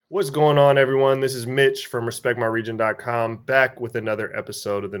What's going on, everyone? This is Mitch from RespectMyRegion.com, back with another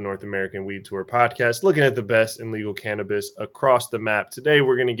episode of the North American Weed Tour podcast, looking at the best in legal cannabis across the map. Today,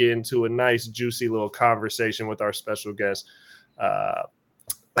 we're going to get into a nice, juicy little conversation with our special guest. I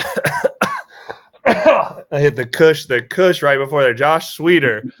hit the kush right before there. Josh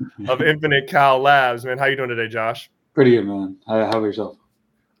Swider of Infinite Cal Labs. Man, how you doing today, Josh? Pretty good, man. How about yourself?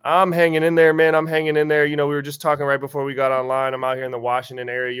 I'm hanging in there, man. I'm hanging in there. You know, we were just talking right before we got online. I'm out here in the Washington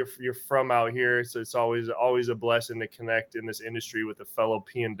area. You're from out here, so it's always a blessing to connect in this industry with a fellow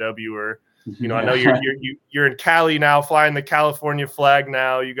PNWer. You know, I know you're in Cali now, flying the California flag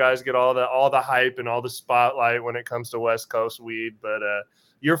now. You guys get all the hype and all the spotlight when it comes to West Coast weed, but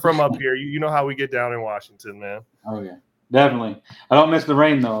you're from up here. You know how we get down in Washington, man. Oh yeah, definitely. I don't miss the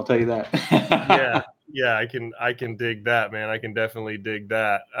rain though. I'll tell you that. Yeah, I can dig that, man. I can definitely dig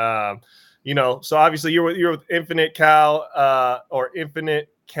that. You know, so obviously you're with Infinite Cal or Infinite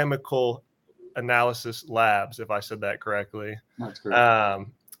Chemical Analysis Labs, if I said that correctly. That's correct.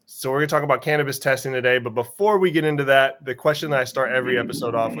 So we're going to talk about cannabis testing today. But before we get into that, the question that I start every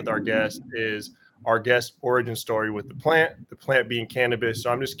episode off with our guest is our guest origin story with the plant being cannabis.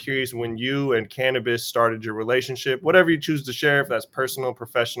 So I'm just curious, when you and cannabis started your relationship, whatever you choose to share, if that's personal,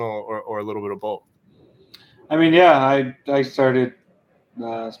 professional, or a little bit of both. I mean, yeah, I started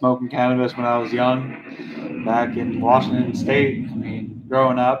smoking cannabis when I was young, back in Washington State. I mean,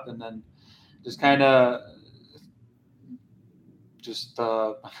 growing up, and then just kind of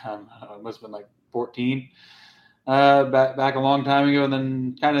I must have been like 14, back a long time ago, and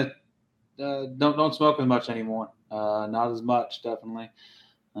then kind of don't smoke as much anymore. Not as much, definitely,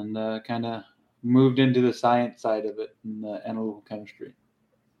 and kind of moved into the science side of it and the analytical chemistry.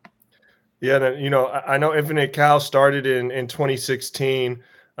 Yeah, you know, I know Infinite Cal started in 2016.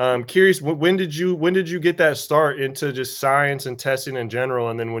 Curious, when did you get that start into just science and testing in general?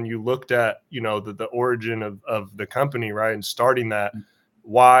 And then when you looked at, you know, the origin of the company, right, and starting that,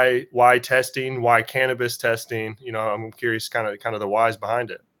 why testing? Why cannabis testing? You know, I'm curious, kind of the whys behind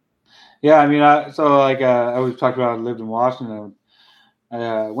it. Yeah, I mean, I always talked about, I lived in Washington.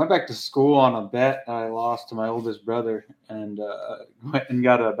 I went back to school on a bet I lost to my oldest brother, and went and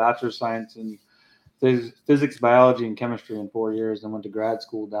got a bachelor's of science in physics, biology, and chemistry in 4 years, and went to grad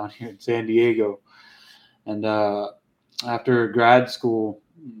school down here in San Diego. And after grad school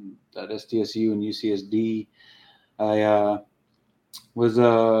at SDSU and UCSD, I was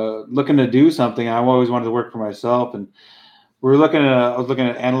looking to do something. I always wanted to work for myself, and I was looking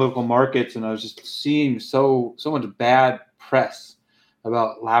at analytical markets, and I was just seeing so much bad press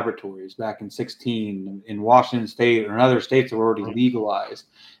about laboratories back in 2016 in Washington State or in other states that were already legalized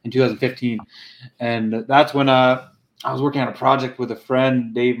in 2015. And that's when I was working on a project with a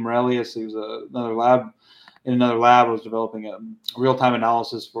friend, Dave Morelius. He was another lab. I was developing a real-time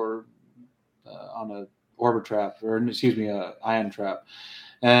analysis for on a orbit trap, ion trap.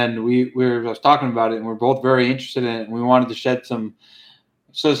 And I was talking about it, and we're both very interested in it, and we wanted to shed some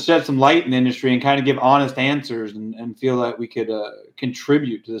light in the industry and kind of give honest answers and feel that we could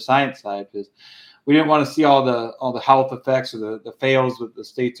contribute to the science side, because we didn't want to see all the health effects or the fails that the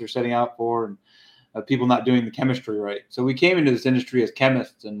states are setting out for, and people not doing the chemistry right. So we came into this industry as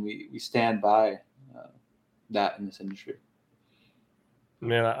chemists, and we stand by that in this industry.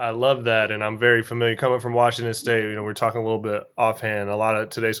 Man, I love that, and I'm very familiar coming from Washington State. You know, we're talking a little bit offhand. A lot of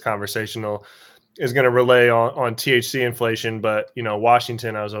today's conversational is going to relay on THC inflation, but you know,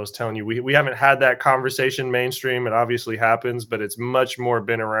 Washington, as I was telling you, we haven't had that conversation mainstream. It obviously happens, but it's much more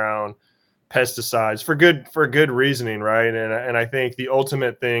been around pesticides for good reasoning, right? And I think the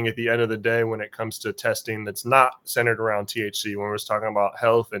ultimate thing at the end of the day, when it comes to testing, that's not centered around THC, when we're talking about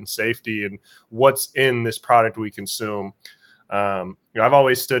health and safety and what's in this product we consume. You know, I've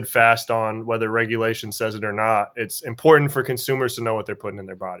always stood fast on whether regulation says it or not. It's important for consumers to know what they're putting in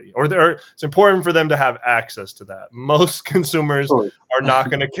their body, or it's important for them to have access to that. Most consumers are not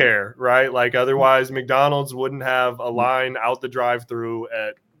going to care, right? Like otherwise, McDonald's wouldn't have a line out the drive-through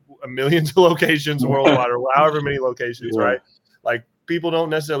at millions of locations worldwide, or however many locations, right? Like people don't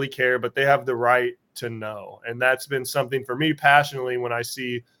necessarily care, but they have the right to know. And that's been something for me passionately when I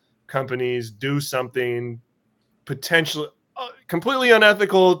see companies do something potentially completely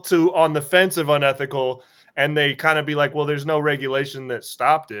unethical to on the fence of unethical, and they kind of be like, well, there's no regulation that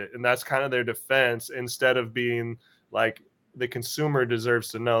stopped it, and that's kind of their defense, instead of being like, the consumer deserves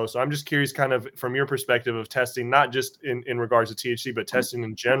to know. So I'm just curious, kind of from your perspective of testing, not just in regards to THC, but testing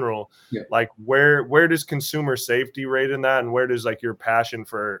in general, like where does consumer safety rate in that, and where does like your passion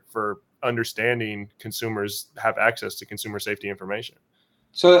for understanding consumers have access to consumer safety information?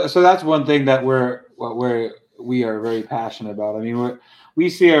 So that's one thing that we are very passionate about. I mean, we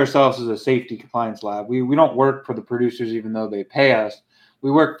see ourselves as a safety compliance lab. We don't work for the producers, even though they pay us.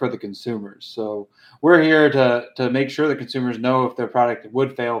 We work for the consumers. So we're here to make sure the consumers know if their product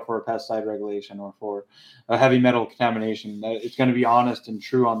would fail for a pesticide regulation or for a heavy metal contamination, that it's going to be honest and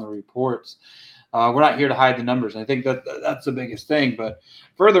true on the reports. We're not here to hide the numbers. I think that's the biggest thing. But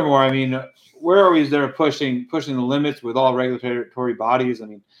furthermore, I mean, we're always there pushing the limits with all regulatory bodies. I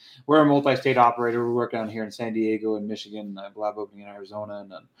mean, we're a multi-state operator. We work down here in San Diego and Michigan, a lab opening in Arizona,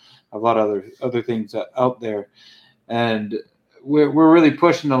 and a lot of other things out there. And we're really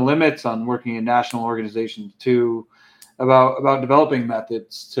pushing the limits on working in national organizations too, about developing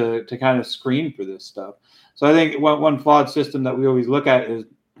methods to kind of screen for this stuff. So I think one flawed system that we always look at is,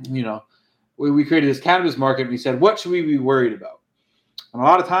 we created this cannabis market and we said, what should we be worried about? And a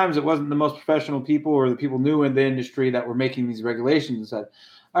lot of times it wasn't the most professional people or the people new in the industry that were making these regulations and said,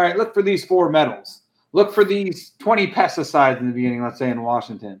 all right, look for these 4 metals. Look for these 20 pesticides in the beginning, let's say in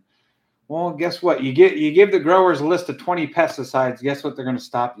Washington. Well, guess what? You give the growers a list of 20 pesticides. Guess what they're going to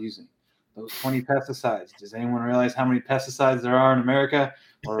stop using? Those 20 pesticides. Does anyone realize how many pesticides there are in America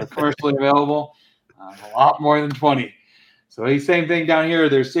or are commercially available? A lot more than 20. So the same thing down here.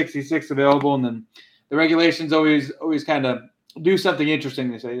 There's 66 available, and then the regulations always kind of do something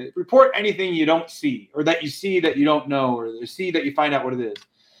interesting. They say, report anything you don't see, or that you see that you don't know, or you see that you find out what it is.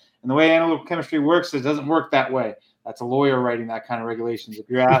 And the way analytical chemistry works, it doesn't work that way. That's a lawyer writing that kind of regulations. If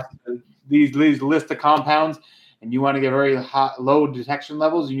you're asked these list of compounds and you want to get very low detection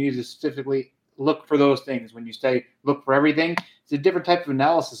levels, you need to specifically look for those things. When you say look for everything, it's a different type of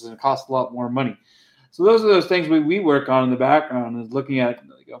analysis and it costs a lot more money. So those are those things we work on in the background, is looking at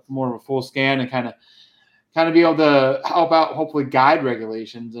more of a full scan and kind of be able to help out, hopefully guide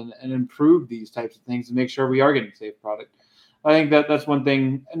regulations and improve these types of things and make sure we are getting a safe product. I think that's one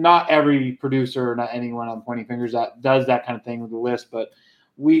thing. Not every producer, not anyone on pointing fingers that does that kind of thing with the list, but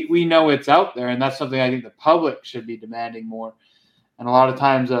we know it's out there, and that's something I think the public should be demanding more. And a lot of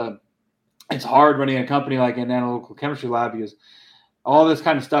times it's hard running a company like an analytical chemistry lab because all this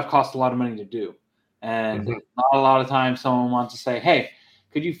kind of stuff costs a lot of money to do. And not a lot of times someone wants to say, hey,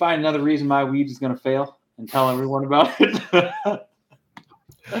 could you find another reason my weed is going to fail and tell everyone about it?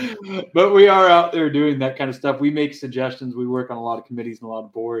 But we are out there doing that kind of stuff. We make suggestions. We work on a lot of committees and a lot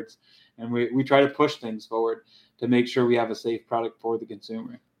of boards, and we try to push things forward to make sure we have a safe product for the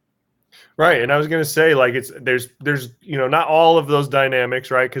consumer. Right. And I was going to say, like, there's not all of those dynamics,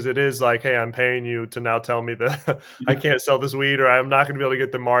 right? Because it is like, hey, I'm paying you to now tell me that I can't sell this weed, or I'm not going to be able to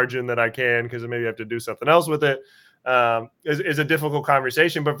get the margin that I can because maybe I have to do something else with it. Is a difficult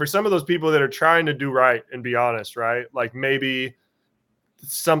conversation. But for some of those people that are trying to do right and be honest, right? Like maybe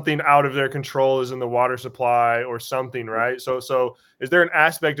something out of their control is in the water supply or something, right? So is there an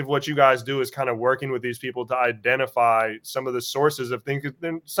aspect of what you guys do is kind of working with these people to identify some of the sources of things?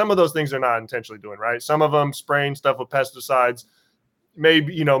 Some of those things they're not intentionally doing, right? Some of them spraying stuff with pesticides,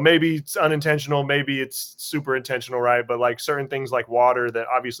 maybe it's unintentional, maybe it's super intentional, right? But like certain things like water that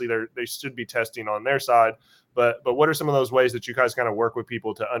obviously they should be testing on their side. But what are some of those ways that you guys kind of work with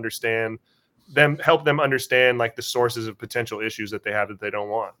people to understand help them understand like the sources of potential issues that they have that they don't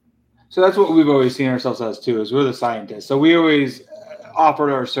want? So that's what we've always seen ourselves as too, is we're the scientists. So we always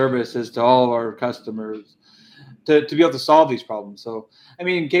offered our services to all of our customers to be able to solve these problems. So, I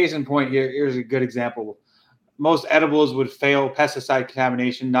mean, case in point, here's a good example. Most edibles would fail pesticide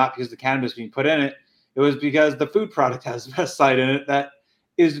contamination, not because the cannabis being put in it. It was because the food product has pesticide in it that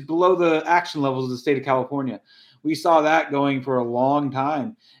is below the action levels of the state of California. We saw that going for a long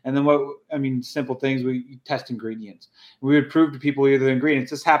time. And then simple things, we test ingredients. We would prove to people either the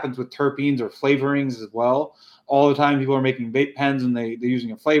ingredients. This happens with terpenes or flavorings as well. All the time people are making vape pens and they're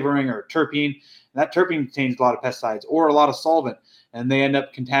using a flavoring or a terpene. And that terpene contains a lot of pesticides or a lot of solvent, and they end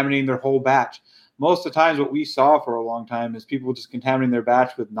up contaminating their whole batch. Most of the times what we saw for a long time is people just contaminating their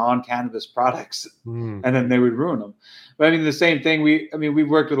batch with non-cannabis products, and then they would ruin them. But I mean, the same thing, we've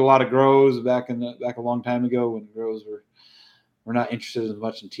worked with a lot of grows back a long time ago when grows were not interested as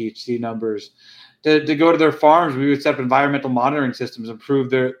much in THC numbers. To go to their farms, we would set up environmental monitoring systems and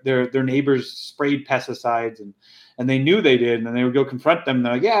prove their neighbors sprayed pesticides, and they knew they did, and then they would go confront them, and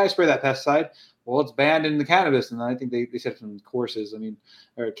they're like, yeah, I spray that pesticide. Well, it's banned in the cannabis, and I think they set some cases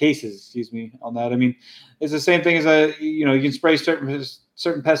on that. I mean, it's the same thing as you can spray certain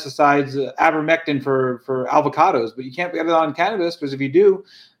pesticides, ivermectin for avocados, but you can't get it on cannabis because if you do,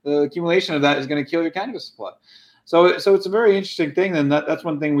 the accumulation of that is going to kill your cannabis supply. So it's a very interesting thing, and that's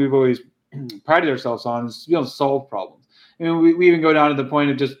one thing we've always prided ourselves on, is to be able to solve problems. I mean, we even go down to the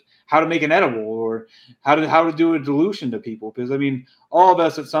point of just how to make an edible or how to do a dilution to people. Because I mean, all of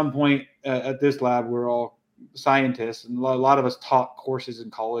us at some point at this lab, we're all scientists, and a lot of us taught courses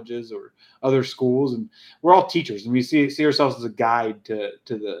in colleges or other schools, and we're all teachers, and we see ourselves as a guide to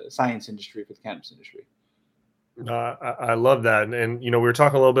the science industry for the cannabis industry. I love that, and we were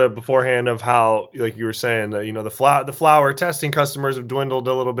talking a little bit beforehand of how, like you were saying, that the flower testing customers have dwindled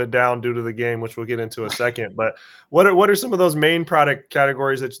a little bit down due to the game, which we'll get into a second. But what are some of those main product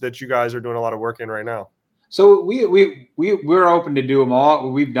categories that you guys are doing a lot of work in right now? So we're open to do them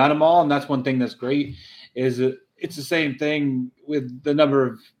all. We've done them all, and that's one thing that's great. Is it's the same thing with the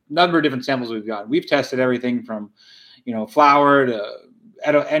number of different samples we've got. We've tested everything from flour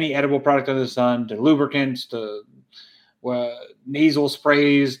to any edible product under the sun, to lubricants, to nasal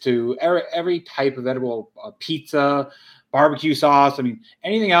sprays, to every type of edible pizza, barbecue sauce. I mean,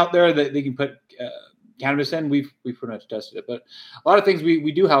 anything out there that they can put cannabis in, we've pretty much tested it. But a lot of things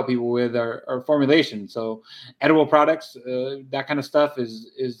we do help people with are formulation. So edible products, that kind of stuff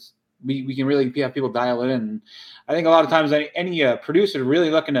is we can really have people dial it in. I think a lot of times any producer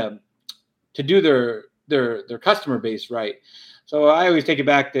really looking to do their customer base right. So I always take it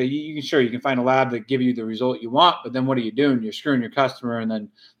back to you can find a lab that give you the result you want, but then what are you doing? You're screwing your customer, and then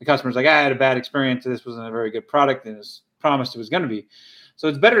the customer's like, I had a bad experience. This wasn't a very good product, and it's promised it was going to be. So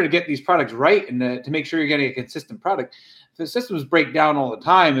it's better to get these products right and to make sure you're getting a consistent product. If the systems break down all the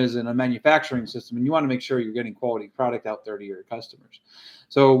time as in a manufacturing system, and you want to make sure you're getting quality product out there to your customers.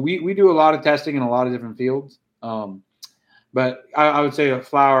 So we do a lot of testing in a lot of different fields. But I would say a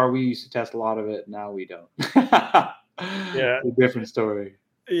flower, we used to test a lot of it. Now we don't. Yeah, it's a different story.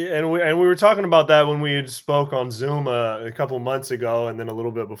 Yeah, and we were talking about that when we had spoke on Zoom a couple months ago, and then a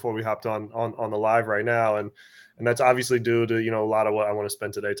little bit before we hopped on the live right now, and that's obviously due to a lot of what I want to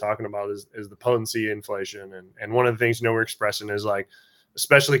spend today talking about is the potency inflation, and one of the things we're expressing is, like,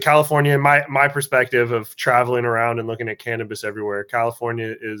 especially California. In my perspective of traveling around and looking at cannabis everywhere,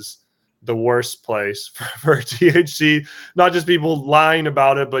 California is the worst place for THC. Not just people lying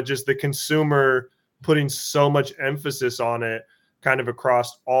about it, but just the consumer putting so much emphasis on it, kind of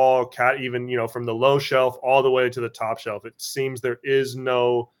across all even from the low shelf all the way to the top shelf. It seems there is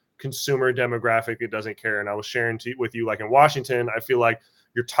no consumer demographic that doesn't care. And I was sharing with you, like, in Washington, I feel like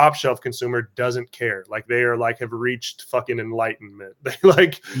your top shelf consumer doesn't care. Like, they are like have reached fucking enlightenment. They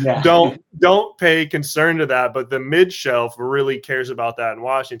don't pay concern to that, but the mid shelf really cares about that in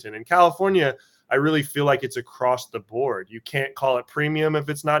Washington. In California, I really feel like it's across the board. You can't call it premium if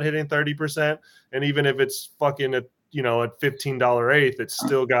it's not hitting 30%. And even if it's fucking at $15 eighth, it's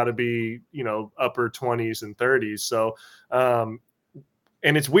still got to be, upper 20s and 30s. So,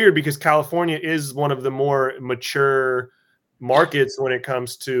 and it's weird because California is one of the more mature markets when it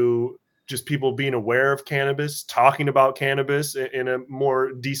comes to just people being aware of cannabis, talking about cannabis in a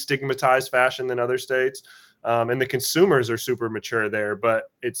more destigmatized fashion than other states. And the consumers are super mature there,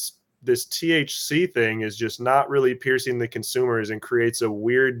 but it's this THC thing is just not really piercing the consumers and creates a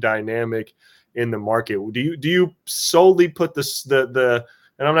weird dynamic in the market. Do you solely put the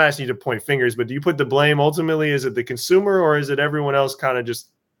and I'm not asking you to point fingers, but do you put the blame ultimately? Is it the consumer, or is it everyone else kind of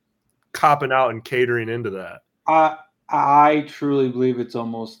just copping out and catering into that? I truly believe it's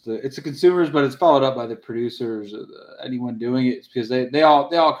almost it's the consumers, but it's followed up by the producers, or anyone doing it, because they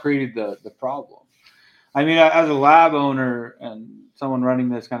all created the problem. I mean, as a lab owner and someone running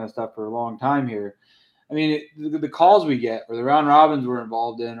this kind of stuff for a long time here, I mean, the calls we get, or the round robins we're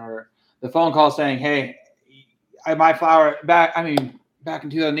involved in, or the phone call saying, "Hey, my flower back in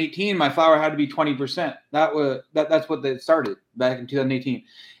 2018, my flower had to be 20%. That's what they started back in 2018.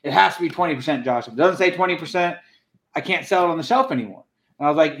 It has to be 20%, Josh. If it doesn't say 20%, I can't sell it on the shelf anymore." And I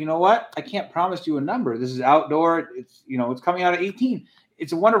was like, you know what? I can't promise you a number. This is outdoor. It's it's coming out at 18.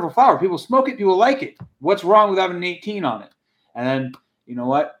 It's a wonderful flower. People smoke it. People like it. What's wrong with having an 18 on it? And then, you know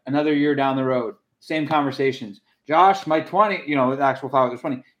what? Another year down the road, same conversations. Josh, my 20, the actual flower is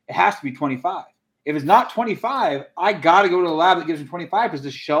 20. It has to be 25. If it's not 25, I got to go to the lab that gives me 25 because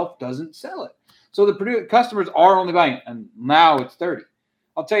the shelf doesn't sell it. So the customers are only buying it, and now it's 30.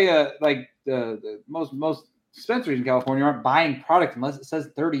 I'll tell you, like, the most dispensaries in California aren't buying product unless it says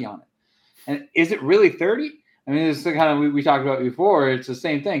 30 on it. And is it really 30? I mean, it's the kind of we talked about before. It's the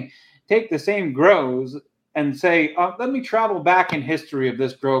same thing. Take the same grows and say, let me travel back in history of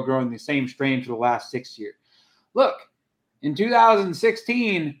this grow growing the same strain for the last 6 years. Look, in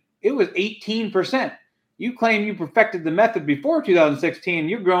 2016, it was 18%. You claim you perfected the method before 2016.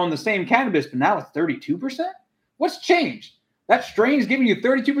 You're growing the same cannabis, but now it's 32%? What's changed? That strain is giving you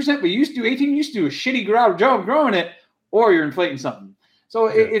 32%, but you used to do 18. You used to do a shitty job growing it, or you're inflating something. So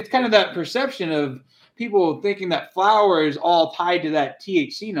it's kind of that perception of people thinking that flower is all tied to that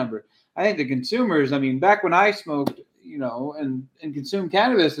THC number. I think the consumers, I mean, back when I smoked, and consumed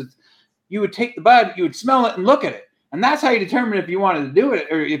cannabis, you would take the bud, you would smell it and look at it. And that's how you determine if you wanted to do it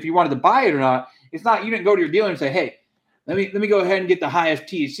or if you wanted to buy it or not. It's not, you didn't go to your dealer and say, hey, let me go ahead and get the highest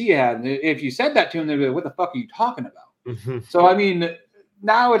THC you have. And if you said that to them, they'd be like, what the fuck are you talking about? So, I mean,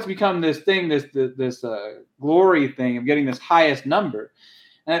 now it's become this thing, this glory thing of getting this highest number.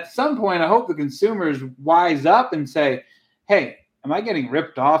 And at some point, I hope the consumers wise up and say, hey, am I getting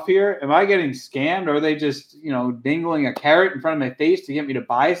ripped off here? Am I getting scammed? Or are they just, dingling a carrot in front of my face to get me to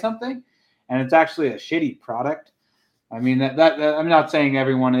buy something? And it's actually a shitty product. I mean, that I'm not saying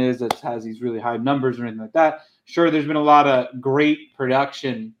everyone that has these really high numbers or anything like that. Sure, there's been a lot of great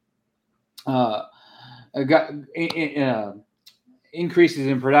production increases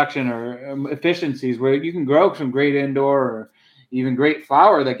in production or efficiencies where you can grow some great indoor or even great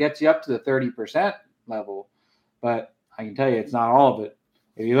flower that gets you up to the 30% level. But I can tell you it's not all of it.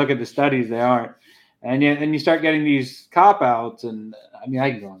 If you look at the studies, they aren't. And you start getting these cop-outs, and I mean,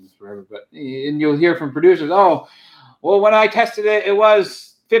 I can go on this forever, and you'll hear from producers, oh, well, when I tested it, it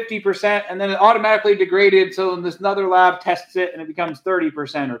was 50%, and then it automatically degraded, so this another lab tests it, and it becomes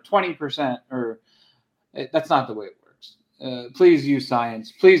 30% or 20%, that's not the way it works. Please use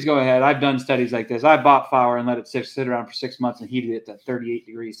science. Please go ahead. I've done studies like this. I bought flower and let it sit around for 6 months and heated it to 38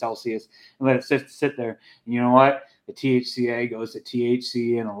 degrees Celsius and let it sit there. And you know what? The THCA goes to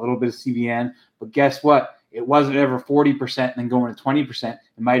THC and a little bit of CBN. But guess what? It wasn't ever 40% and then going to 20%. It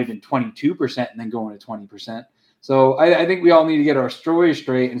might have been 22% and then going to 20%. So I think we all need to get our stories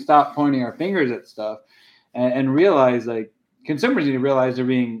straight and stop pointing our fingers at stuff and realize, like, consumers need to realize they're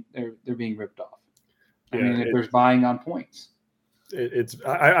being ripped off. I mean, if there's buying on points.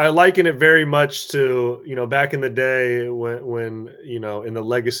 I liken it very much to, back in the day when in the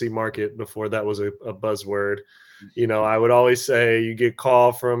legacy market, before that was a buzzword, I would always say you get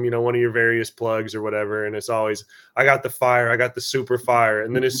call from, one of your various plugs or whatever. And it's always, I got the fire, I got the super fire.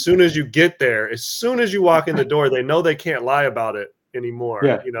 And then as soon as you get there, as soon as you walk in the door, they know they can't lie about it anymore.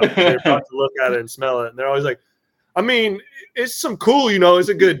 Yeah. They're about to look at it and smell it. And they're always like, I mean, it's some cool, it's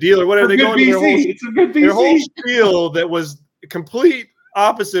a good deal or whatever. They go into their whole spiel that was complete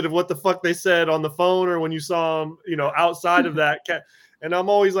opposite of what the fuck they said on the phone or when you saw them, outside of that. And I'm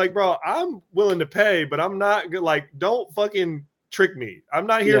always like, bro, I'm willing to pay, but I'm not good. Like, don't fucking trick me. I'm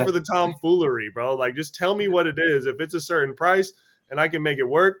not here for the tomfoolery, bro. Like, just tell me what it is. If it's a certain price and I can make it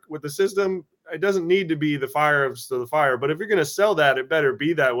work with the system, it doesn't need to be the fire of the fire. But if you're going to sell that, it better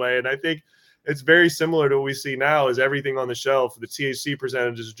be that way. And I think it's very similar to what we see now is everything on the shelf. The THC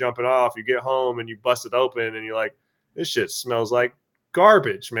percentage is jumping off. You get home and you bust it open and you're like, this shit smells like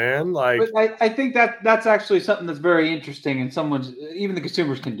garbage, man. Like, but I think that's actually something that's very interesting and even the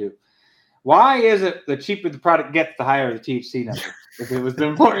consumers can do. Why is it the cheaper the product gets, the higher the THC number? If it was the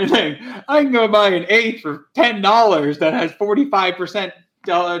important thing, I can go buy an eighth for $10 that has 45%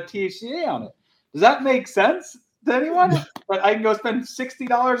 THCA on it. Does that make sense to anyone? But I can go spend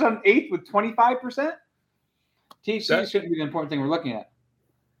 $60 on an eighth with 25%. THC shouldn't be the important thing we're looking at.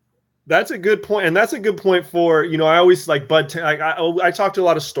 That's a good point. And that's a good point for, I always like bud. I talk to a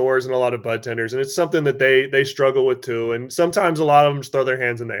lot of stores and a lot of bud tenders, and it's something that they struggle with too. And sometimes a lot of them just throw their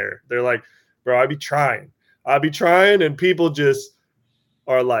hands in the air. They're like, bro, I be trying. And people just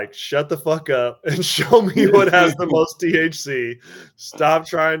are like, shut the fuck up and show me what has the most THC. Stop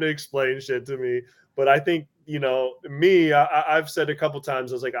trying to explain shit to me. But I think, I've said a couple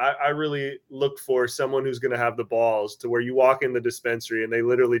times, I was like, I really look for someone who's going to have the balls to where you walk in the dispensary and they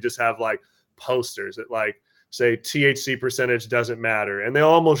literally just have like posters that like say THC percentage doesn't matter. And they'll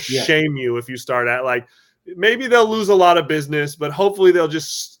almost shame you if you start at like, maybe they'll lose a lot of business, but hopefully they'll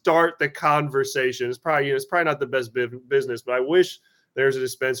just start the conversation. It's probably not the best business, but I wish there's a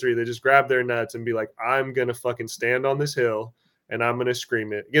dispensary that just grab their nuts and be like, I'm going to fucking stand on this hill and I'm going to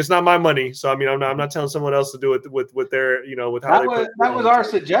scream it. It's not my money. So, I mean, I'm not telling someone else to do it with their, with how that was our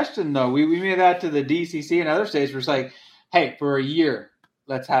suggestion though. We made that to the DCC and other states. We're just like, hey, for a year,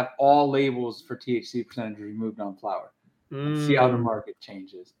 let's have all labels for THC percentage removed on flower and see how the market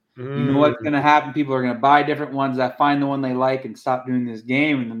changes. You know what's going to happen? People are going to buy different ones that find the one they like and stop doing this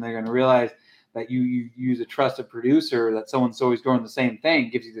game. And then they're going to realize that you use a trusted producer, that someone's always growing the same thing,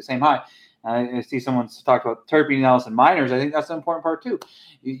 gives you the same high. I see someone talk about terpene analysis and minors. I think that's the important part too.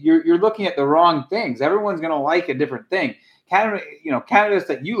 You're looking at the wrong things. Everyone's going to like a different thing. Cannabis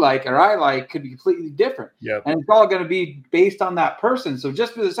that you like or I like could be completely different. Yep. And it's all going to be based on that person. So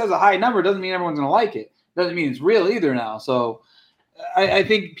just because it says a high number doesn't mean everyone's going to like it. Doesn't mean it's real either now. So I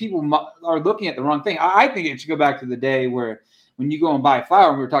think people are looking at the wrong thing. I think it should go back to the day where when you go and buy flower,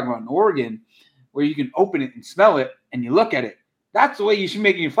 and we were talking about in Oregon, where you can open it and smell it and you look at it. That's the way you should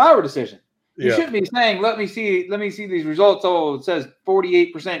make your flower decision. You Yeah. shouldn't be saying, let me see these results. Oh, it says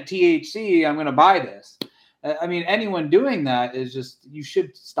 48% THC. I'm going to buy this. I mean, anyone doing that is just, you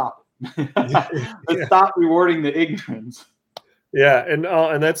should stop it. Let's stop rewarding the ignorance. Yeah, and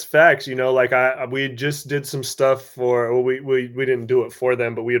that's facts. Like we just did some stuff for. Well, we didn't do it for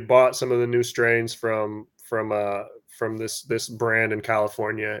them, but we had bought some of the new strains from this brand in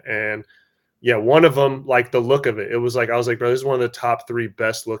California, and yeah, one of them, like the look of it, it was like I was like, bro, this is one of the top 3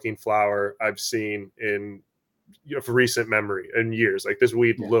 best looking flower I've seen in recent memory in years. Like this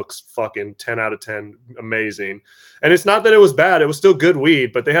weed looks fucking 10 out of 10, amazing. And it's not that it was bad; it was still good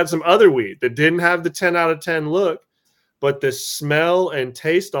weed, but they had some other weed that didn't have the 10 out of 10 look. But the smell and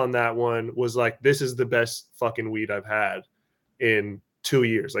taste on that one was like, this is the best fucking weed I've had in 2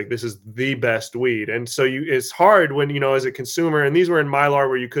 years. Like this is the best weed. And so it's hard when, as a consumer, and these were in Mylar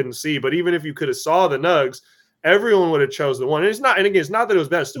where you couldn't see, but even if you could have saw the nugs, everyone would have chose the one. And again, it's not that it was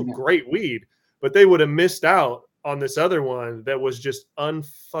bad, it's still great weed, but they would have missed out on this other one that was just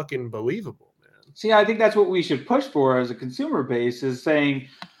unfucking believable, man. See, I think that's what we should push for as a consumer base, is saying,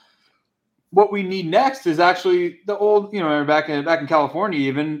 what we need next is actually the old, back in California,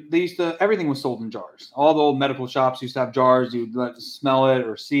 even everything was sold in jars. All the old medical shops used to have jars. You'd let to smell it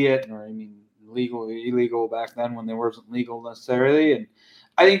or see it, or illegal back then when there wasn't legal necessarily. And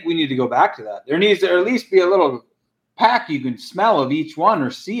I think we need to go back to that. There needs to at least be a little pack you can smell of each one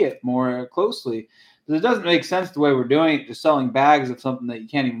or see it more closely. Because it doesn't make sense the way we're doing it, just selling bags of something that you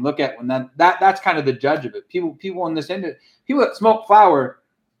can't even look at. When that's kind of the judge of it. People in this industry, people that smoke flower.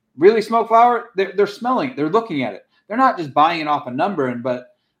 Really smoke flower, they're smelling it, they're looking at it. They're not just buying it off a number.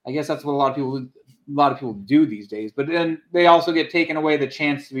 But I guess that's what a lot of people do these days. But then they also get taken away the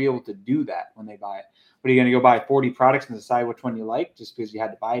chance to be able to do that when they buy it. What are you going to go buy 40 products and decide which one you like just because you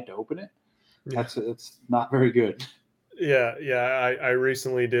had to buy it to open it? It's not very good. Yeah. I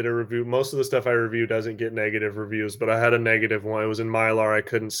recently did a review. Most of the stuff I review doesn't get negative reviews, but I had a negative one. It was in Mylar. I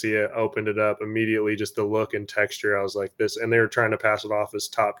couldn't see it. Opened it up immediately. Just the look and texture. I was like, this, and they were trying to pass it off as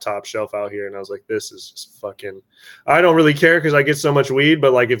top shelf out here. And I was like, this is just fucking, I don't really care because I get so much weed,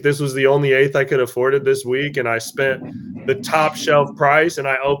 but like if this was the only eighth I could afford this week and I spent the top shelf price and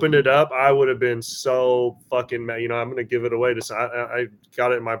I opened it up, I would have been so fucking mad. I'm going to give it away to, I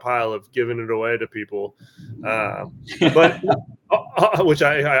got it in my pile of giving it away to people. But which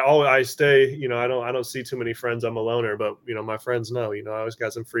I stay, I don't see too many friends. I'm a loner, but my friends know, I always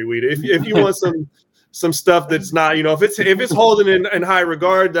got some free weed. If you want some stuff that's not, if it's holding in high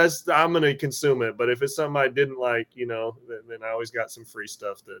regard, I'm gonna consume it. But if it's something I didn't like, then I always got some free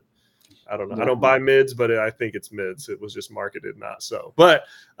stuff that I don't know. Definitely. I don't buy mids, but I think it's mids. It was just marketed not so. But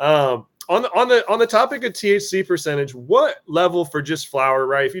on the topic of THC percentage, what level for just flower,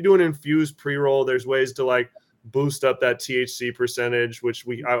 right? If you do an infused pre-roll, there's ways to like boost up that THC percentage, which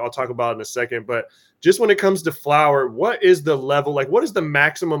I'll talk about in a second. But just when it comes to flower, what is the level, like what is the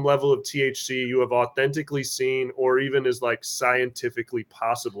maximum level of THC you have authentically seen or even is like scientifically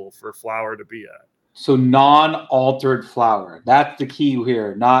possible for flower to be at? So non-altered flower, that's the key here.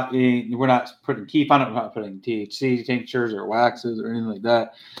 We're not putting keef on it. We're not putting THC tinctures or waxes or anything like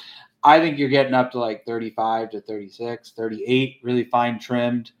that. I think you're getting up to like 35 to 36, 38, really fine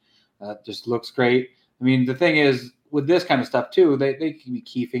trimmed. Just looks great. I mean, the thing is with this kind of stuff too, they can be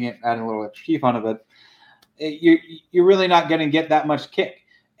keefing it, adding a little extra keef on it, but you're really not going to get that much kick.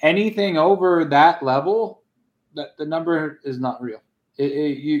 Anything over that level, the number is not real.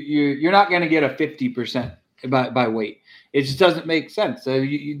 You're not going to get a 50% by weight. It just doesn't make sense. So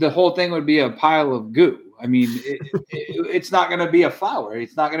the whole thing would be a pile of goo. I mean, it's not going to be a flower.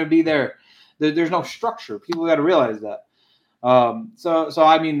 It's not going to be there. There's no structure. People got to realize that. So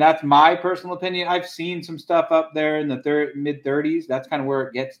I mean, that's my personal opinion. I've seen some stuff up there in the mid 30s. That's kind of where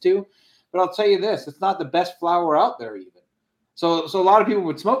it gets to. But I'll tell you this: it's not the best flower out there even. So a lot of people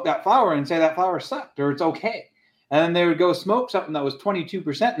would smoke that flower and say that flower sucked or it's okay. And then they would go smoke something that was 22%,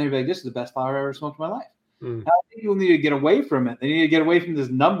 and they'd be like, this is the best flower I've ever smoked in my life. I think people need to get away from it. They need to get away from this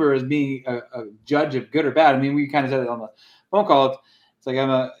number as being a judge of good or bad. I mean, we kind of said it on the phone call. It's like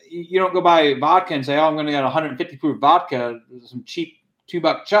you don't go buy vodka and say, oh, I'm going to get 150 proof vodka, some cheap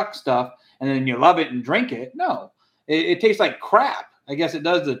 $2 Chuck stuff, and then you love it and drink it. No, it tastes like crap. I guess it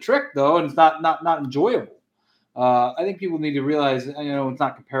does the trick, though, and it's not enjoyable. I think people need to realize, it's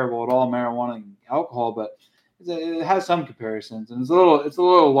not comparable at all, marijuana and alcohol, but it has some comparisons, and it's a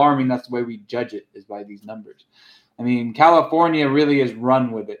little alarming. That's the way we judge it, is by these numbers. I mean, California really has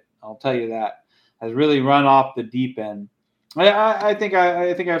run with it. I'll tell you that, has really run off the deep end. I think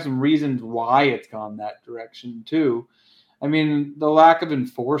I have some reasons why it's gone that direction too. I mean, the lack of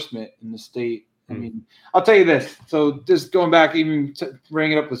enforcement in the state I mean, I'll tell you this. So just going back, even to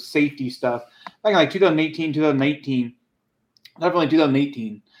bring it up with safety stuff, back in like 2018, 2019, definitely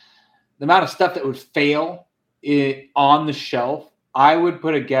 2018, the amount of stuff that would fail on the shelf, I would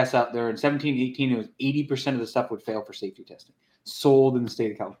put a guess out there. In 17, 18, it was 80% of the stuff would fail for safety testing, sold in the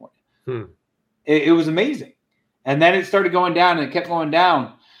state of California. It was amazing. And then it started going down, and it kept going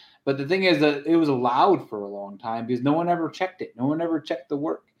down. But the thing is that it was allowed for a long time because no one ever checked it. No one ever checked the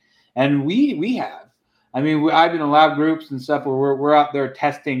work. And we have. I mean, I've been in lab groups and stuff where we're out there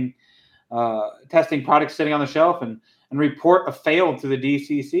testing products sitting on the shelf and report a fail to the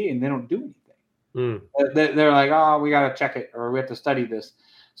DCC, and they don't do anything. They're like, oh, we got to check it, or we have to study this.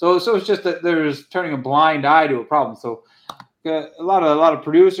 So it's just that there's turning a blind eye to a problem. So a lot of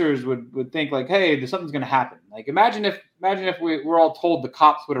producers would think like, hey, something's going to happen. Like imagine if we're all told the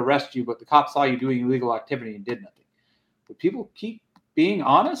cops would arrest you, but the cops saw you doing illegal activity and did nothing. Would people keep being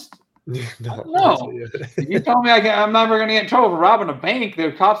honest? No. If you tell me I'm never going to get in trouble for robbing a bank,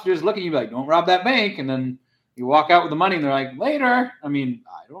 the cops just look at you like, don't rob that bank, and then you walk out with the money, and they're like, later. I mean,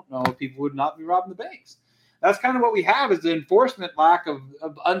 I don't know if people would not be robbing the banks. That's kind of what we have is the enforcement lack of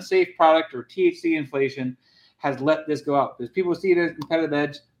unsafe product or THC inflation has let this go out. Because people see it as a competitive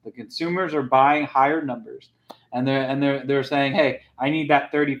edge. The consumers are buying higher numbers, and they're saying, hey, I need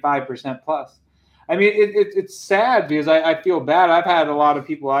that 35% plus. I mean, it's sad because I feel bad. I've had a lot of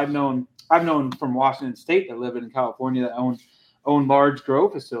people I've known from Washington State that live in California that own large grow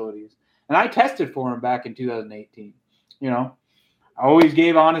facilities. And I tested for them back in 2018. You know, I always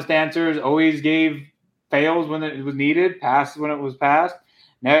gave honest answers, always gave fails when it was needed, passed when it was passed.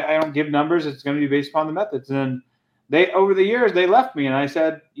 Now I don't give numbers. It's going to be based upon the methods. And over the years, they left me. And I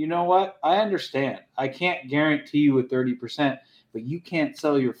said, you know what? I understand. I can't guarantee you a 30%, but you can't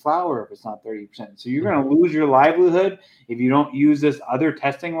sell your flower if it's not 30%. So you're going to lose your livelihood if you don't use this other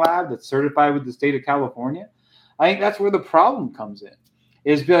testing lab that's certified with the state of California. I think that's where the problem comes in.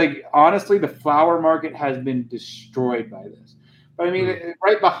 Is like, honestly, the flower market has been destroyed by this. But I mean,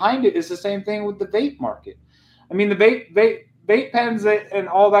 right behind it is the same thing with the vape market. I mean, the vape pens and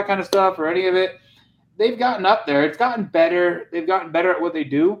all that kind of stuff, or any of it, they've gotten up there. It's gotten better. They've gotten better at what they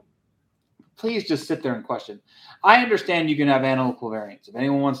do. Please just sit there and question. I understand you can have analytical variants. If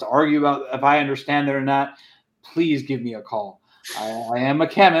anyone wants to argue about if I understand it or not, please give me a call. I am a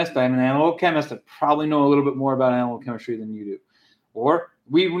chemist. I'm an analytical chemist. I probably know a little bit more about analytical chemistry than you do. Or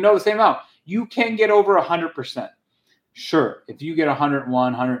we know the same amount. You can get over 100%. Sure, if you get 101,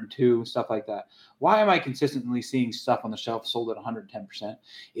 102, stuff like that. Why am I consistently seeing stuff on the shelf sold at 110%?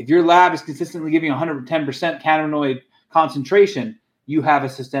 If your lab is consistently giving 110% cannabinoid concentration, you have a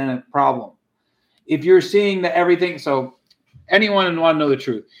systemic problem. If you're seeing that everything, so anyone want to know the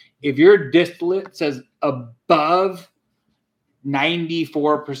truth. If your distillate says above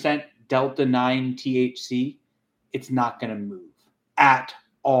 94% delta 9 THC, it's not going to move at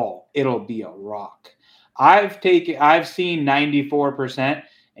all. It'll be a rock. I've seen 94%,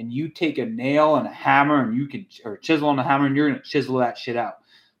 and you take a nail and a hammer and or chisel on a hammer, and you're going to chisel that shit out.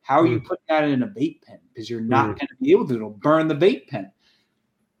 How are you putting that in a vape pen? Because you're not going to be able to. It'll burn the vape pen.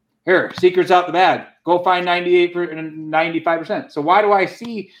 Here, secret's out the bag. Go find 98% and 95%. So why do I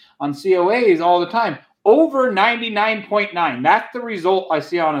see on COAs all the time over 99.9? That's the result I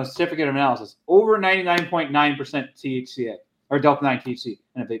see on a certificate of analysis. Over 99.9% THCA or delta 9 THC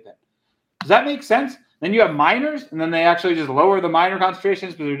in a vape pen. Does that make sense? Then you have minors, and then they actually just lower the minor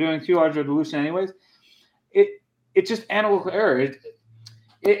concentrations because they're doing too large a dilution anyways. It's just analytical error.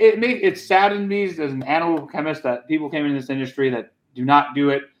 It saddened me as an analytical chemist that people came into this industry that do not do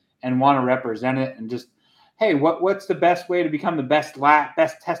it and want to represent it and just, hey, what's the best way to become the best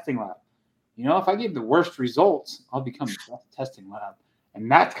testing lab? You know, if I give the worst results, I'll become the best testing lab. And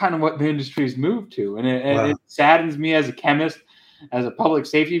that's kind of what the industry's moved to. And it saddens me as a chemist, as a public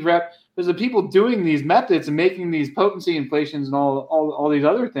safety rep, because the people doing these methods and making these potency inflations and all these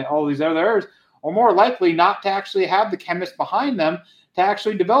other things, all these other errors, are more likely not to actually have the chemist behind them to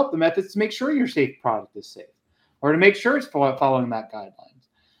actually develop the methods to make sure your safe product is safe, or to make sure it's following that guidelines.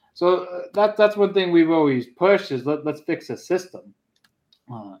 So that's one thing we've always pushed is let's fix a system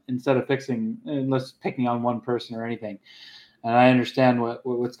instead of picking on one person or anything. And I understand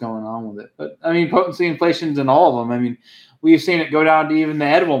what's going on with it. But, I mean, potency inflation's in all of them. I mean, we've seen it go down to even the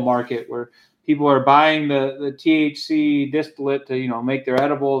edible market where people are buying the THC distillate to, make their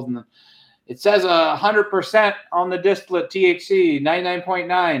edibles. And it says 100% on the distillate THC,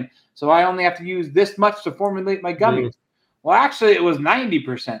 99.9. So I only have to use this much to formulate my gummies. Well, actually, it was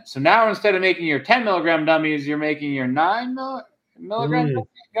 90%. So now instead of making your 10 milligram gummies, you're making your 9 milligram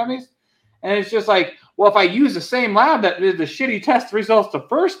gummies. And it's just like, Well, if I use the same lab that did the shitty test results the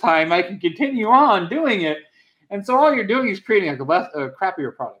first time, I can continue on doing it. And so all you're doing is creating a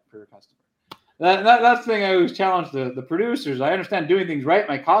crappier product for your customer. That's the thing I always challenge the producers. I understand doing things right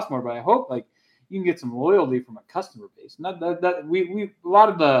might cost more, but I hope like you can get some loyalty from a customer base. Not that we a lot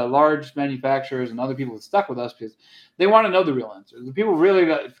of the large manufacturers and other people have stuck with us because they want to know the real answer. The people really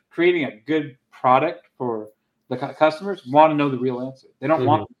that creating a good product for the customers want to know the real answer. They don't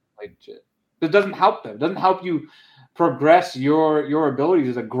want like shit. It doesn't help them. It doesn't help you progress your abilities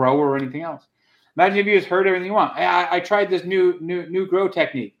as a grower or anything else. Imagine if you just heard everything you want. I tried this new grow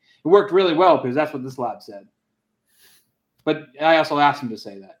technique. It worked really well because that's what this lab said. But I also asked him to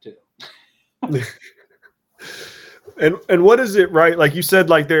say that too. And what is it, right? Like you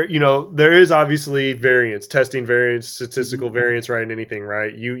said, like there is obviously variance, testing variance, statistical variance, right? In anything,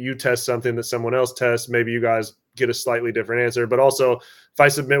 right? You test something that someone else tests, maybe you guys get a slightly different answer. But also if I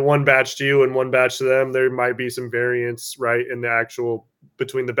submit one batch to you and one batch to them, there might be some variance, right, in the actual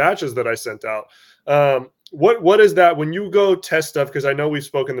between the batches that I sent out. What is that when you go test stuff? Because I know we've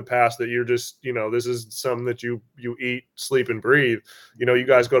spoken in the past that you're just, this is something that you eat, sleep, and breathe. You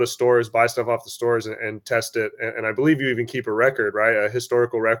guys go to stores, buy stuff off the stores and test it. And I believe you even keep a record, right? A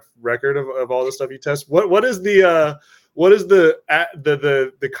historical record of all the stuff you test. What is the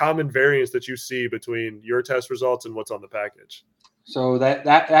common variance that you see between your test results and what's on the package? So that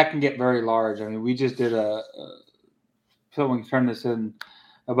can get very large. I mean, we just did we turned this in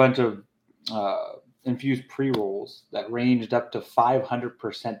a bunch of infused pre-rolls that ranged up to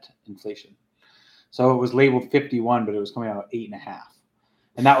 500% inflation. So it was labeled 51, but it was coming out at 8.5.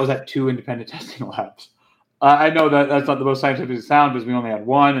 And that was at 2 independent testing labs. I know that's not the most scientific sound because we only had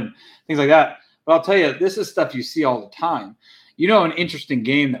one and things like that. But I'll tell you, this is stuff you see all the time. An interesting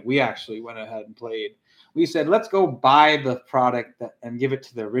game that we actually went ahead and played. We said, let's go buy the product and give it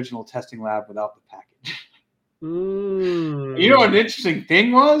to the original testing lab without the package. What an interesting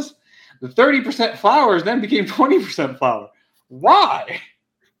thing was? The 30% flowers then became 20% flower. Why?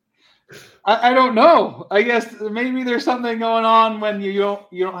 I don't know. I guess maybe there's something going on when you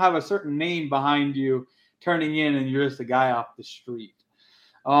don't have a certain name behind you turning in and you're just a guy off the street.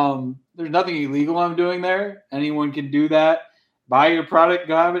 There's nothing illegal I'm doing there. Anyone can do that. Buy your product,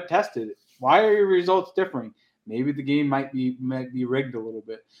 go have it tested. Why are your results differing? Maybe the game might be rigged a little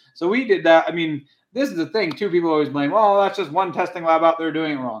bit. So we did that. I mean, this is the thing too. People always blame, well, that's just one testing lab out there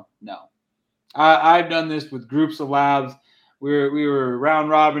doing it wrong. No. I've done this with groups of labs. We were round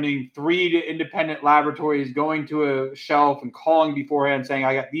robining 3 independent laboratories, going to a shelf and calling beforehand saying,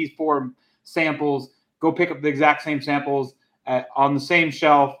 I got these 4 samples. Go pick up the exact same samples on the same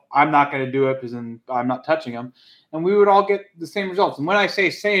shelf. I'm not going to do it because I'm not touching them. And we would all get the same results. And when I say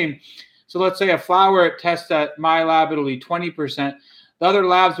same, so let's say a flower tests at my lab, it'll be 20%. The other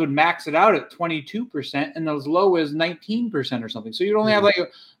labs would max it out at 22%, and as low as 19% or something. So you'd only have like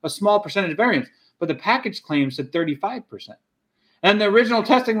a small percentage variance. But the package claim said 35%. And the original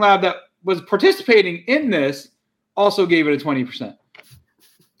testing lab that was participating in this also gave it a 20%.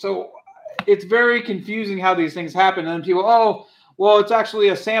 So it's very confusing how these things happen. And then people, it's actually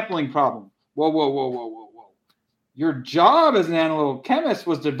a sampling problem. Whoa. Your job as an analytical chemist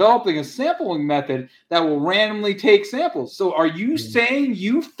was developing a sampling method that will randomly take samples. So are you saying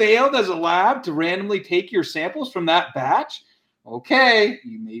you failed as a lab to randomly take your samples from that batch? Okay,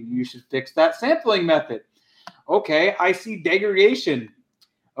 maybe you should fix that sampling method. Okay, I see degradation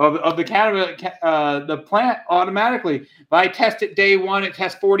of the cannabis, the plant automatically. If I test it day 1, it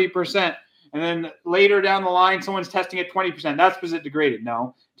tests 40%. And then later down the line, someone's testing at 20%. That's because it degraded.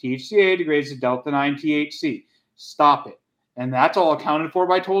 No, THCA degrades to delta-9 THC. Stop it. And that's all accounted for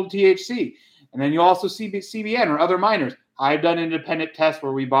by total THC. And then you also see CBN or other minors. I've done independent tests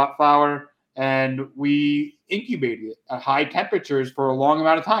where we bought flower and we incubated it at high temperatures for a long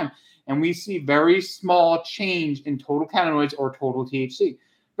amount of time. And we see very small change in total cannabinoids or total THC.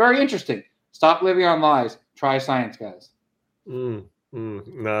 Very interesting. Stop living on lies. Try science, guys. No,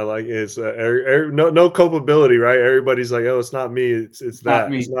 like it's no culpability, right? Everybody's like, oh, it's not me. It's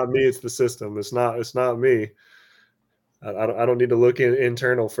that. It's not me. It's the system. It's not me. I don't need to look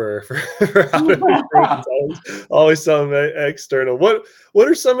internal for how to improve. It's always some external. What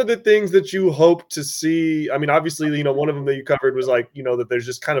are some of the things that you hope to see? I mean, obviously, one of them that you covered was like, that there's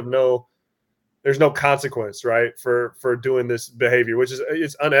just kind of there's no consequence, right, for doing this behavior, which is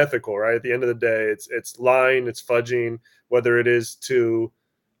it's unethical, right? At the end of the day, it's lying, it's fudging, whether it is to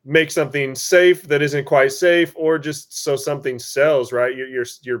make something safe that isn't quite safe, or just so something sells, right?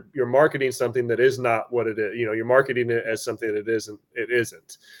 You're marketing something that is not what it is. You're marketing it as something that it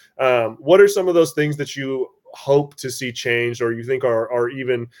isn't. What are some of those things that you hope to see changed, or you think are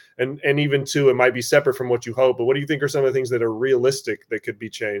even, and even too, it might be separate from what you hope, but what do you think are some of the things that are realistic that could be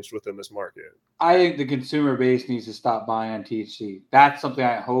changed within this market? I think the consumer base needs to stop buying on THC. That's something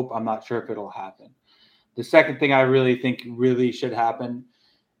I hope. I'm not sure if it'll happen. The second thing I really think really should happen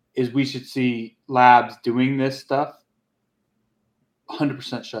is we should see labs doing this stuff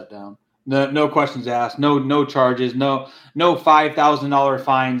 100% shut down. No questions asked. No charges. No $5,000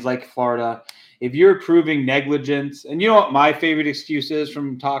 fines like Florida. If you're proving negligence, and you know what my favorite excuse is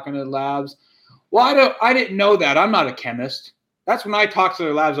from talking to labs? Well, I didn't know that. I'm not a chemist. That's when I talk to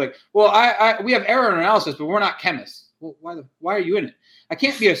the labs like, well, we have error analysis, but we're not chemists. Well, why are you in it? I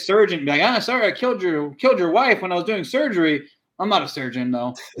can't be a surgeon and be like, sorry, I killed your wife when I was doing surgery. I'm not a surgeon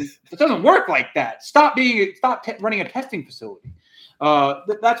though. It doesn't work like that. Stop running a testing facility.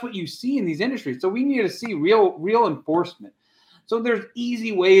 That's what you see in these industries. So we need to see real enforcement. So there's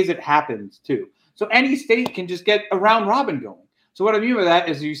easy ways it happens too. So any state can just get a round robin going. So what I mean by that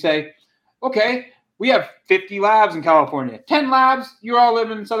is you say, okay, we have 50 labs in California, 10 labs. You all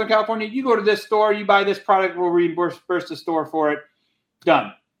live in Southern California. You go to this store, you buy this product, we'll reimburse the store for it.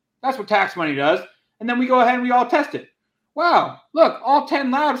 Done. That's what tax money does. And then we go ahead and we all test it. Wow, look, all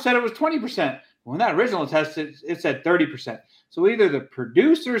 10 labs said it was 20%. When that original test, it said 30%. So either the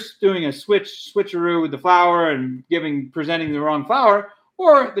producer's doing a switcheroo with the flower and presenting the wrong flower,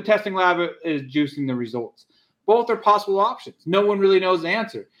 or the testing lab is juicing the results. Both are possible options. No one really knows the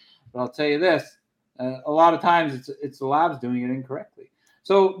answer. But I'll tell you this, a lot of times it's the labs doing it incorrectly.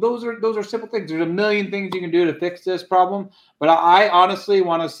 So those are simple things. There's a million things you can do to fix this problem. But I honestly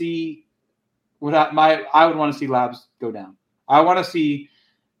want to see I would want to see labs go down. I want to see,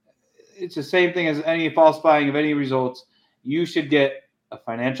 it's the same thing as any falsifying of any results. You should get a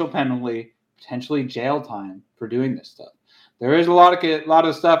financial penalty, potentially jail time for doing this stuff. There is a lot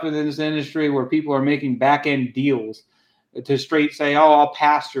of stuff in this industry where people are making back-end deals to straight say, oh, I'll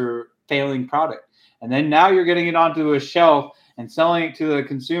pass your failing product. And then now you're getting it onto a shelf and selling it to the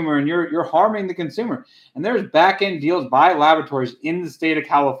consumer, and you're harming the consumer. And there's back-end deals by laboratories in the state of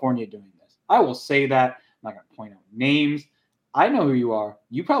California doing this. I will say that. I'm not going to point out names. I know who you are.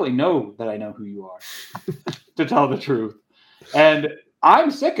 You probably know that I know who you are, to tell the truth. And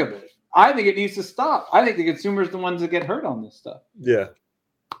I'm sick of it. I think it needs to stop. I think the consumer is the ones that get hurt on this stuff. Yeah.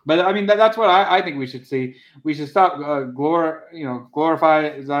 But I mean, that's what I think we should see. We should stop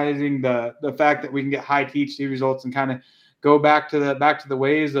glorifying the fact that we can get high THC results and kind of go back to the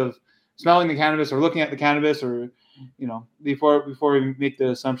ways of smelling the cannabis or looking at the cannabis, or before we make the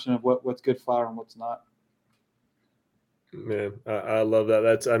assumption of what's good flower and what's not. Man, I love that.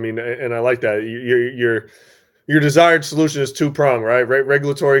 And I like that. Your desired solution is two-pronged, right?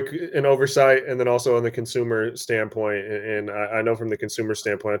 Regulatory and oversight, and then also on the consumer standpoint. And I know from the consumer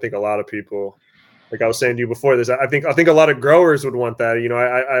standpoint, I think a lot of people, like I was saying to you before this, I think a lot of growers would want that.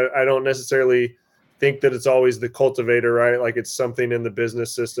 I don't necessarily think that it's always the cultivator, right? Like it's something in the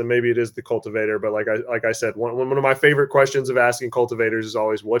business system. Maybe it is the cultivator, but like I said, one of my favorite questions of asking cultivators is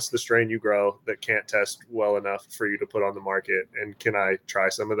always, what's the strain you grow that can't test well enough for you to put on the market? And can I try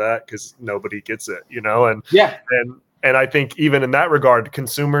some of that? Because nobody gets it, And yeah. And I think even in that regard,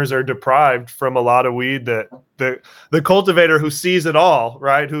 consumers are deprived from a lot of weed that the cultivator who sees it all,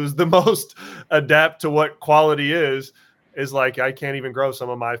 right, who's the most adept to what quality is like, I can't even grow some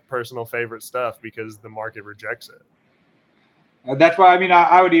of my personal favorite stuff because the market rejects it. That's why,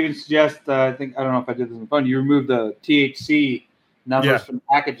 I would even suggest, I don't know if I did this in fun, you remove the THC numbers from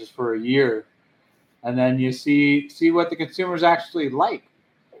packages for a year, and then you see what the consumers actually like.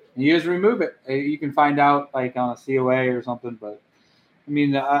 And you just remove it. You can find out like on a COA or something, but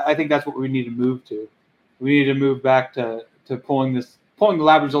I think that's what we need to move to. We need to move back to pulling the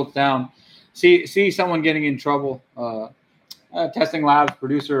lab results down. See someone getting in trouble, testing labs,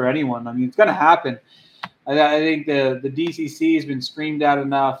 producer, or anyone. It's going to happen. I think the DCC has been screamed at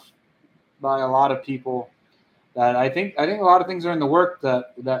enough by a lot of people that I think a lot of things are in the work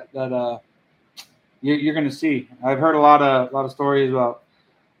that you're going to see. I've heard a lot of stories about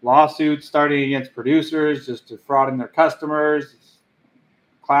lawsuits starting against producers, just defrauding their customers,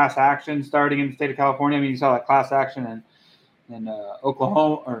 class action starting in the state of California. You saw that class action in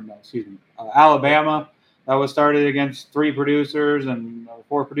Alabama that was started against 3 producers and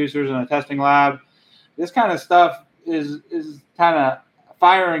 4 producers in a testing lab. This kind of stuff is kind of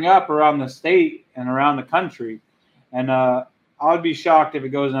firing up around the state and around the country. And I would be shocked if it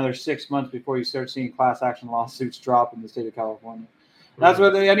goes another 6 months before you start seeing class action lawsuits drop in the state of California. That's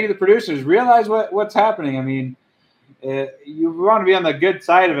what I need the producers realize what's happening. You want to be on the good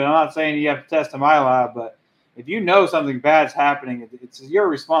side of it. I'm not saying you have to test in my lab, but if you know something bad's happening, it's your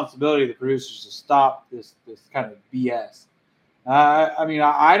responsibility, the producers, to stop this kind of BS. I mean,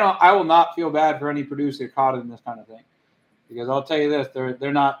 I will not feel bad for any producer caught in this kind of thing, because I'll tell you this,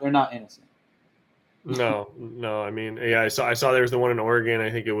 they're not innocent. No. I mean, yeah, I saw there was the one in Oregon. I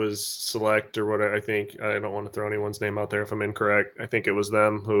think it was Select or what. I think I don't want to throw anyone's name out there if I'm incorrect. I think it was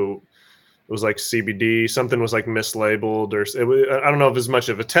them who. It was like CBD, something was like mislabeled, or I don't know if it was much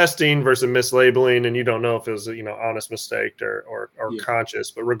of a testing versus mislabeling, and you don't know if it was honest mistake or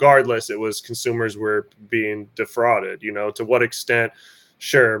conscious. But regardless, it was consumers were being defrauded. To what extent?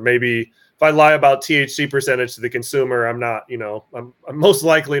 Sure, maybe if I lie about THC percentage to the consumer, I'm not, I'm most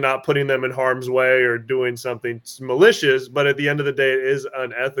likely not putting them in harm's way or doing something malicious. But at the end of the day, it is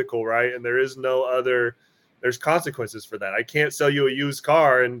unethical, right? And there is no other. There's consequences for that. I can't sell you a used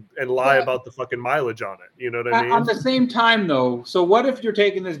car and lie about the fucking mileage on it. You know what I mean? At the same time, though, so what if you're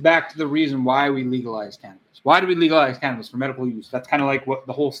taking this back to the reason why we legalized cannabis? Why do we legalize cannabis? For medical use. That's kind of like what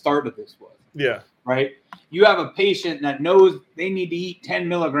the whole start of this was. Yeah. Right? You have a patient that knows they need to eat 10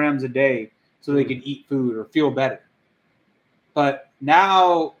 milligrams a day so they can eat food or feel better. But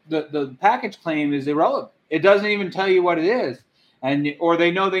now the package claim is irrelevant. It doesn't even tell you what it is. Or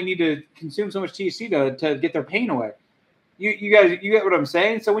they know they need to consume so much THC to get their pain away. You guys, you get what I'm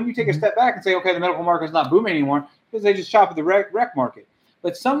saying? So when you take a step back and say, okay, the medical market is not booming anymore, because they just shop at the rec market.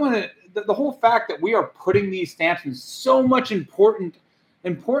 But the whole fact that we are putting these stamps in so much importance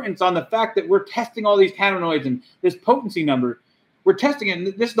on the fact that we're testing all these cannabinoids and this potency number, we're testing it. And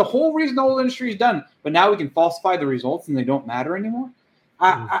this is the whole reason the whole industry is done. But now we can falsify the results and they don't matter anymore.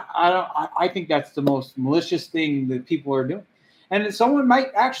 I think that's the most malicious thing that people are doing. And someone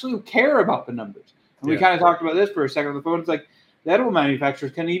might actually care about the numbers. And we kind of talked about this for a second on the phone. It's like the edible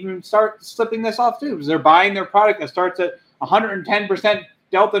manufacturers can even start slipping this off too, because they're buying their product that starts at 110%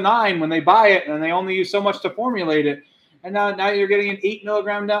 Delta 9 when they buy it, and they only use so much to formulate it. And now you're getting an 8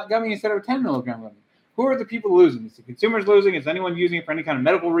 milligram gummy instead of a 10 milligram gummy. Who are the people losing? Is the consumers losing? Is anyone using it for any kind of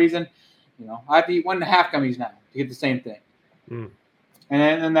medical reason? I have to eat 1.5 gummies now to get the same thing. And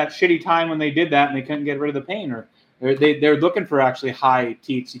then that shitty time when they did that and they couldn't get rid of the pain, or they're looking for actually high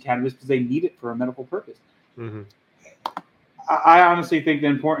THC cannabis because they need it for a medical purpose. I honestly think the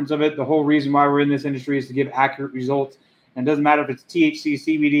importance of it, the whole reason why we're in this industry, is to give accurate results. And it doesn't matter if it's THC,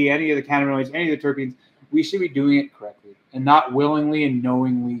 CBD, any of the cannabinoids, any of the terpenes, we should be doing it correctly and not willingly and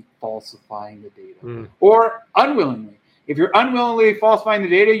knowingly falsifying the data or unwillingly. If you're unwillingly falsifying the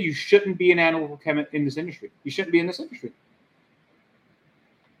data, you shouldn't be an analytical chemist in this industry. You shouldn't be in this industry.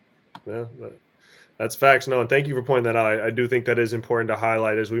 Yeah, that's facts. No, and thank you for pointing that out. I do think that is important to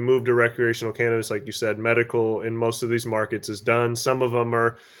highlight as we move to recreational cannabis. Like you said, medical in most of these markets is done. Some of them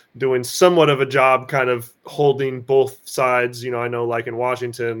are doing somewhat of a job kind of holding both sides. I know like in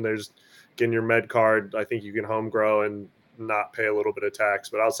Washington, there's getting your med card. I think you can home grow and not pay a little bit of tax.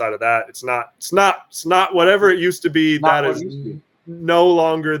 But outside of that, it's not whatever it used to be. That is no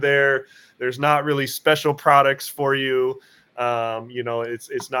longer there. There's not really special products for you.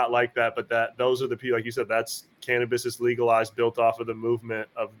 It's not like that, but those are the people, like you said, that's cannabis is legalized, built off of the movement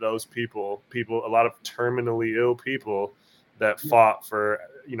of those people, a lot of terminally ill people that fought for,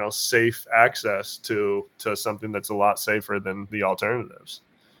 safe access to something that's a lot safer than the alternatives.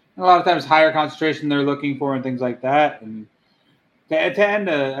 A lot of times higher concentration they're looking for and things like that. And to end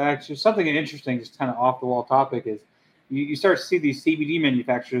actually something interesting, just kind of off the wall topic, is you start to see these CBD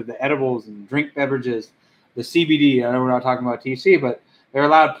manufacturers, the edibles and drink beverages. The CBD, I know we're not talking about THC, but they're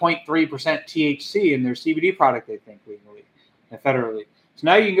allowed 0.3% THC in their CBD product, they think, legally and federally. So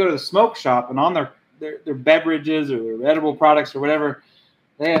now you can go to the smoke shop, and on their beverages or their edible products or whatever,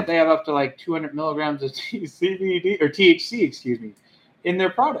 they have up to like 200 milligrams of CBD or THC, in their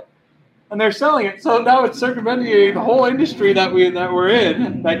product, and they're selling it. So now it's circumventing the whole industry that we're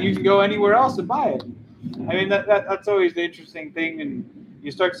in, that you can go anywhere else and buy it. I mean, that's always the interesting thing, and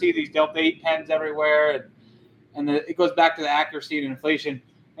you start to see these Delta 8 pens everywhere, and it goes back to the accuracy and inflation.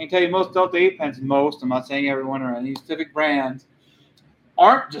 I can tell you most Delta 8 pens, I'm not saying everyone or any specific brands,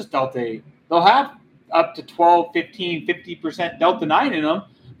 aren't just Delta 8. They'll have up to 12, 15, 50% Delta 9 in them,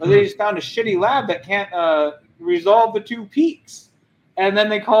 but they just found a shitty lab that can't resolve the two peaks. And then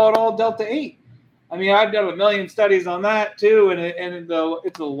they call it all Delta 8. I mean, I've done a million studies on that too, and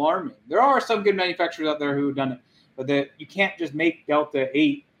it's alarming. There are some good manufacturers out there who have done it, but you can't just make Delta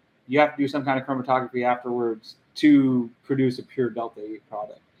 8. You have to do some kind of chromatography afterwards to produce a pure Delta 8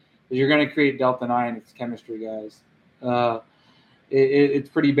 product. If you're going to create Delta 9, it's chemistry, guys. It's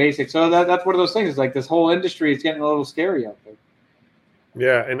pretty basic. So that's one of those things. It's like this whole industry is getting a little scary out there.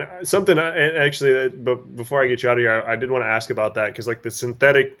 Yeah, and something and actually, but before I get you out of here, I did want to ask about that because like the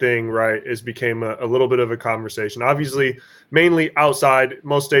synthetic thing, right, is became a little bit of a conversation. Obviously, mainly outside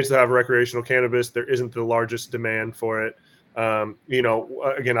most states that have recreational cannabis, there isn't the largest demand for it.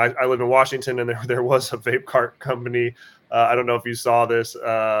 Again, I live in Washington, and there was a vape cart company. I don't know if you saw this.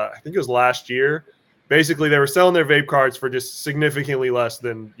 I think it was last year. Basically, they were selling their vape carts for just significantly less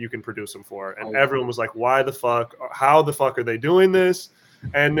than you can produce them for, and everyone was like, "Why the fuck? How the fuck are they doing this?"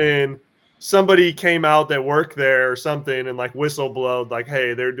 And then somebody came out that worked there or something and like whistleblowed like,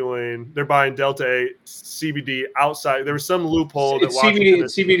 hey, they're buying Delta 8 CBD outside. There was some loophole that It's CBD. Washington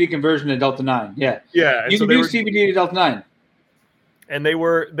It's CBD conversion to Delta 9. Yeah, yeah, and you so can they do were CBD to Delta 9. and they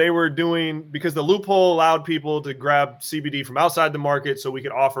were doing because the loophole allowed people to grab CBD from outside the market so we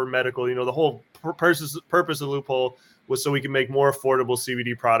could offer medical. The whole purpose of the loophole was so we can make more affordable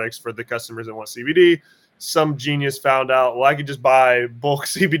CBD products for the customers that want CBD. Some genius found out, well, I could just buy bulk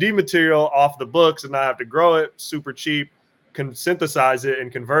CBD material off the books and not have to grow it super cheap, can synthesize it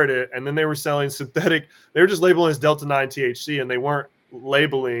and convert it. And then they were selling synthetic. They were just labeling as Delta 9 THC and they weren't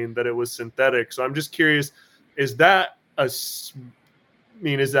labeling that it was synthetic. So I'm just curious, is that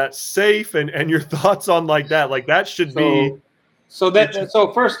is that safe? And your thoughts on like that? Like that should be.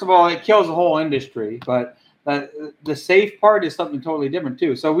 So first of all, it kills the whole industry, but the safe part is something totally different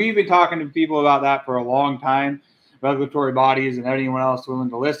too. So we've been talking to people about that for a long time, regulatory bodies and anyone else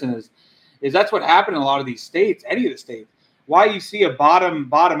willing to listen is that's what happened in a lot of these states, any of the states. Why you see a bottom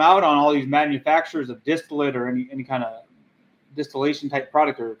out on all these manufacturers of distillate or any kind of distillation type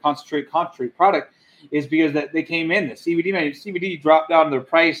product or concentrate product is because that they came in. The CBD dropped down their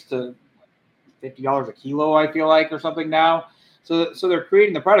price to $50 a kilo, I feel like, or something now. So they're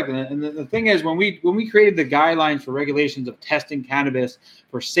creating the product. And the thing is, when we created the guidelines for regulations of testing cannabis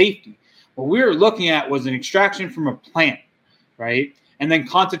for safety, what we were looking at was an extraction from a plant, right? And then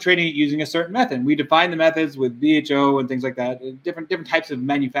concentrating it using a certain method. We defined the methods with BHO and things like that, different types of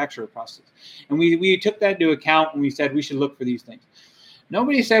manufacturer process. And we took that into account when we said we should look for these things.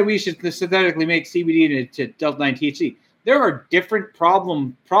 Nobody said we should synthetically make CBD to Delta 9 THC. There are different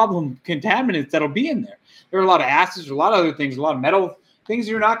problem contaminants that'll be in there. There are a lot of acids, a lot of other things, a lot of metal things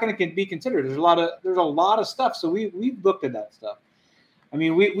you're not going to be considered. There's a lot of stuff. So we've looked at that stuff. I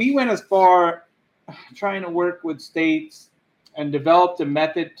mean, we went as far trying to work with states and developed a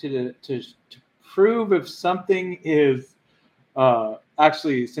method to prove if something is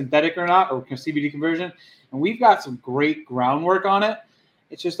actually synthetic or not, or CBD conversion. And we've got some great groundwork on it.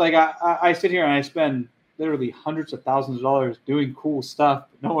 It's just like I sit here and I spend literally hundreds of thousands of dollars doing cool stuff,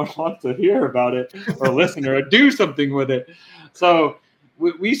 but no one wants to hear about it or listen or do something with it. So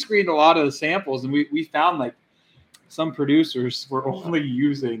we screened a lot of the samples and we found like some producers were only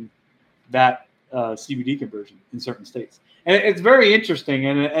using that CBD conversion in certain states. And it's very interesting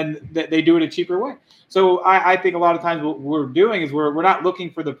and they do it a cheaper way. So I think a lot of times what we're doing is we're not looking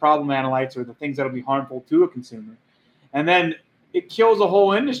for the problem analytes or the things that'll be harmful to a consumer. And then it kills a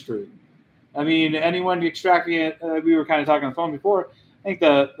whole industry. I mean, anyone extracting it, we were kind of talking on the phone before, I think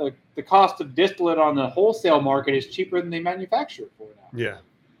the cost of distillate on the wholesale market is cheaper than they manufacture it for now. Yeah.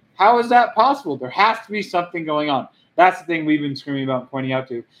 How is that possible? There has to be something going on. That's the thing we've been screaming about and pointing out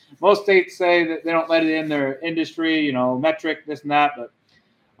to. Most states say that they don't let it in their industry, metric, this and that. But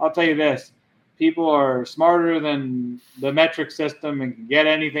I'll tell you this, people are smarter than the metric system and can get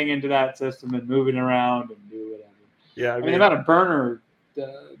anything into that system and move it around and do whatever. Yeah. I mean the amount of burner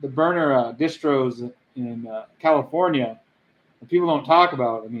distros in California that people don't talk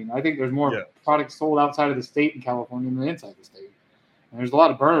about. I mean, I think there's more products sold outside of the state in California than inside the state. And there's a lot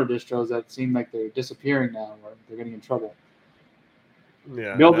of burner distros that seem like they're disappearing now or they're getting in trouble.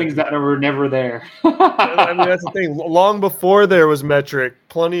 Yeah, buildings that were never there. I mean, that's the thing. Long before there was metric,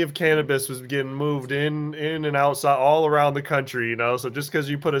 plenty of cannabis was getting moved in and outside all around the country. So just because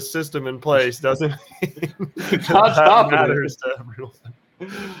you put a system in place doesn't mean that matters to everyone.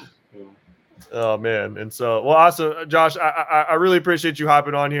 Oh man. And so, well, also Josh, I really appreciate you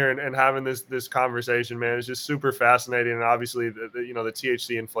hopping on here and having this conversation, man. It's just super fascinating. And obviously the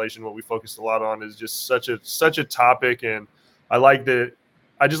THC inflation, what we focused a lot on is just such a topic. And I like that.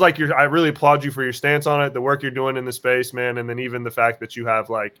 I really applaud you for your stance on it, the work you're doing in the space, man. And then even the fact that you have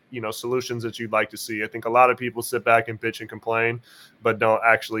solutions that you'd like to see. I think a lot of people sit back and bitch and complain, but don't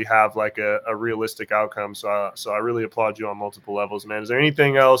actually have like a realistic outcome. So I really applaud you on multiple levels, man. Is there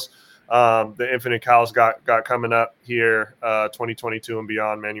anything else the Infinite Cal's got coming up here, 2022 and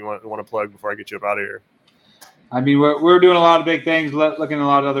beyond, man, you want to plug before I get you up out of here? I mean, we're doing a lot of big things, looking at a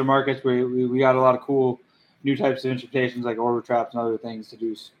lot of other markets. We got a lot of cool new types of interpretations like order traps and other things to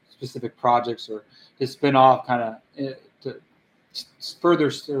do specific projects or to spin off kind of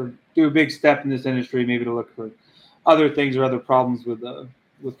further or do a big step in this industry, maybe to look for other things or other problems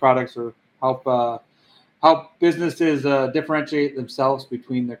with products, or help businesses differentiate themselves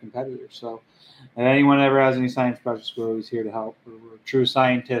between their competitors. So, if anyone ever has any science projects, we're always here to help. We're true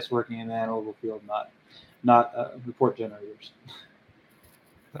scientists working in the analytical field, not report generators.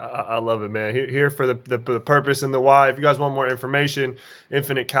 I love it, man. Here for the purpose and the why. If you guys want more information,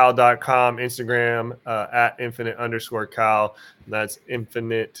 infinitecal.com, Instagram at infinite_cal. That's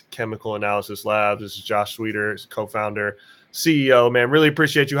Infinite Chemical Analysis Lab. This is Josh Swider, co-founder, CEO. Man, really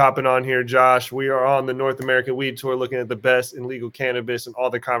appreciate you hopping on here, Josh. We are on the North American Weed Tour looking at the best in legal cannabis and all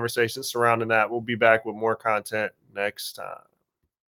the conversations surrounding that. We'll be back with more content next time.